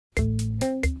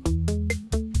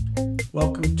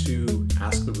Welcome to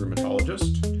Ask the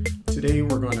Rheumatologist. Today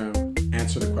we're going to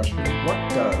answer the question, what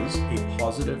does a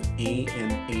positive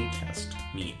ANA test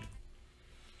mean?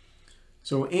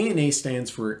 So ANA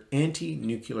stands for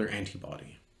anti-nuclear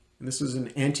antibody. And this is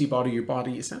an antibody your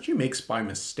body essentially makes by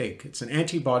mistake. It's an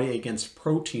antibody against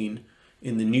protein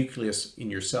in the nucleus in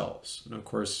your cells. And of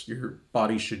course, your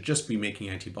body should just be making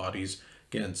antibodies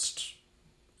against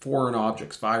foreign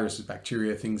objects, viruses,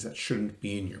 bacteria, things that shouldn't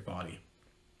be in your body.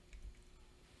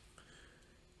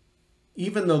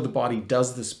 Even though the body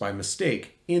does this by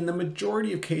mistake, in the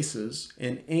majority of cases,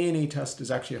 an ANA test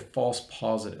is actually a false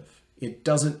positive. It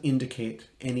doesn't indicate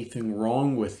anything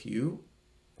wrong with you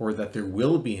or that there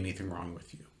will be anything wrong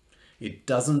with you. It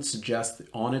doesn't suggest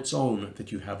on its own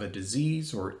that you have a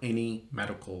disease or any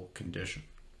medical condition.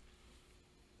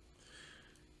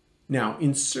 Now,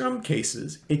 in some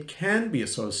cases, it can be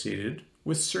associated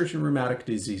with certain rheumatic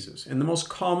diseases, and the most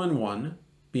common one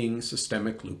being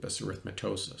systemic lupus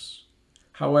erythematosus.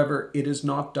 However, it is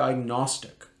not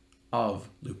diagnostic of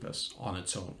lupus on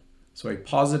its own. So a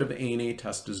positive ANA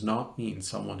test does not mean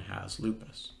someone has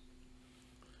lupus.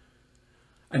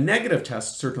 A negative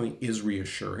test certainly is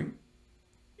reassuring.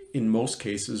 In most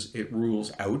cases, it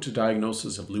rules out a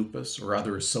diagnosis of lupus or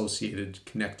other associated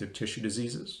connective tissue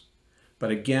diseases.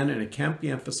 But again, and it can't be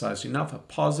emphasized enough, a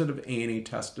positive ANA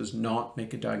test does not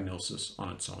make a diagnosis on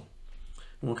its own.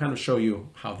 And we'll kind of show you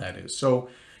how that is. So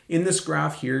in this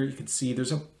graph here, you can see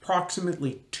there's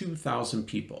approximately 2,000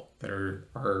 people that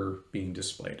are being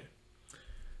displayed.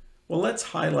 Well, let's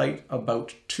highlight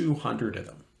about 200 of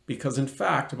them, because in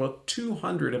fact, about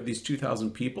 200 of these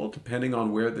 2,000 people, depending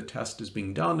on where the test is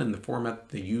being done and the format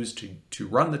they use to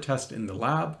run the test in the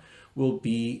lab, will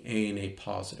be ANA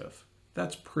positive.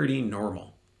 That's pretty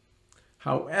normal.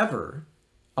 However,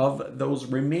 of those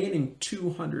remaining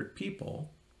 200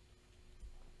 people,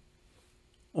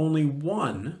 only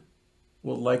one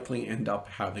will likely end up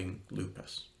having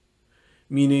lupus.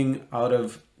 Meaning out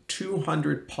of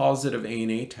 200 positive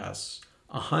ANA tests,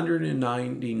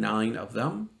 199 of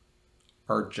them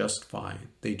are just fine.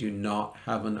 They do not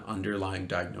have an underlying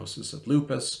diagnosis of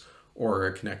lupus or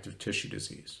a connective tissue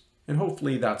disease. And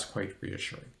hopefully that's quite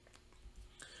reassuring.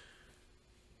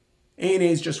 ANA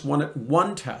is just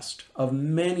one test of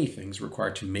many things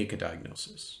required to make a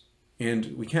diagnosis.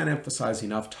 And we can't emphasize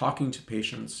enough, talking to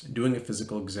patients and doing a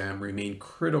physical exam remain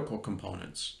critical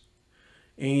components.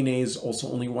 ANA is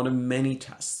also only one of many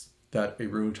tests that a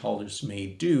rheumatologist may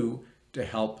do to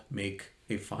help make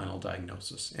a final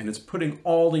diagnosis. And it's putting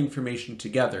all the information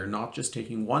together, not just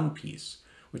taking one piece,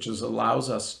 which allows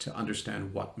us to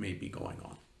understand what may be going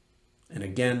on. And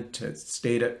again, to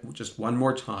state it just one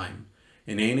more time,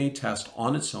 an ANA test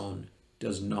on its own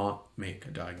does not make a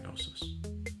diagnosis.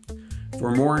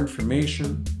 For more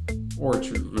information or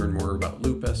to learn more about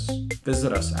lupus,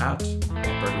 visit us at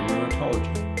albertarheumatologist.com.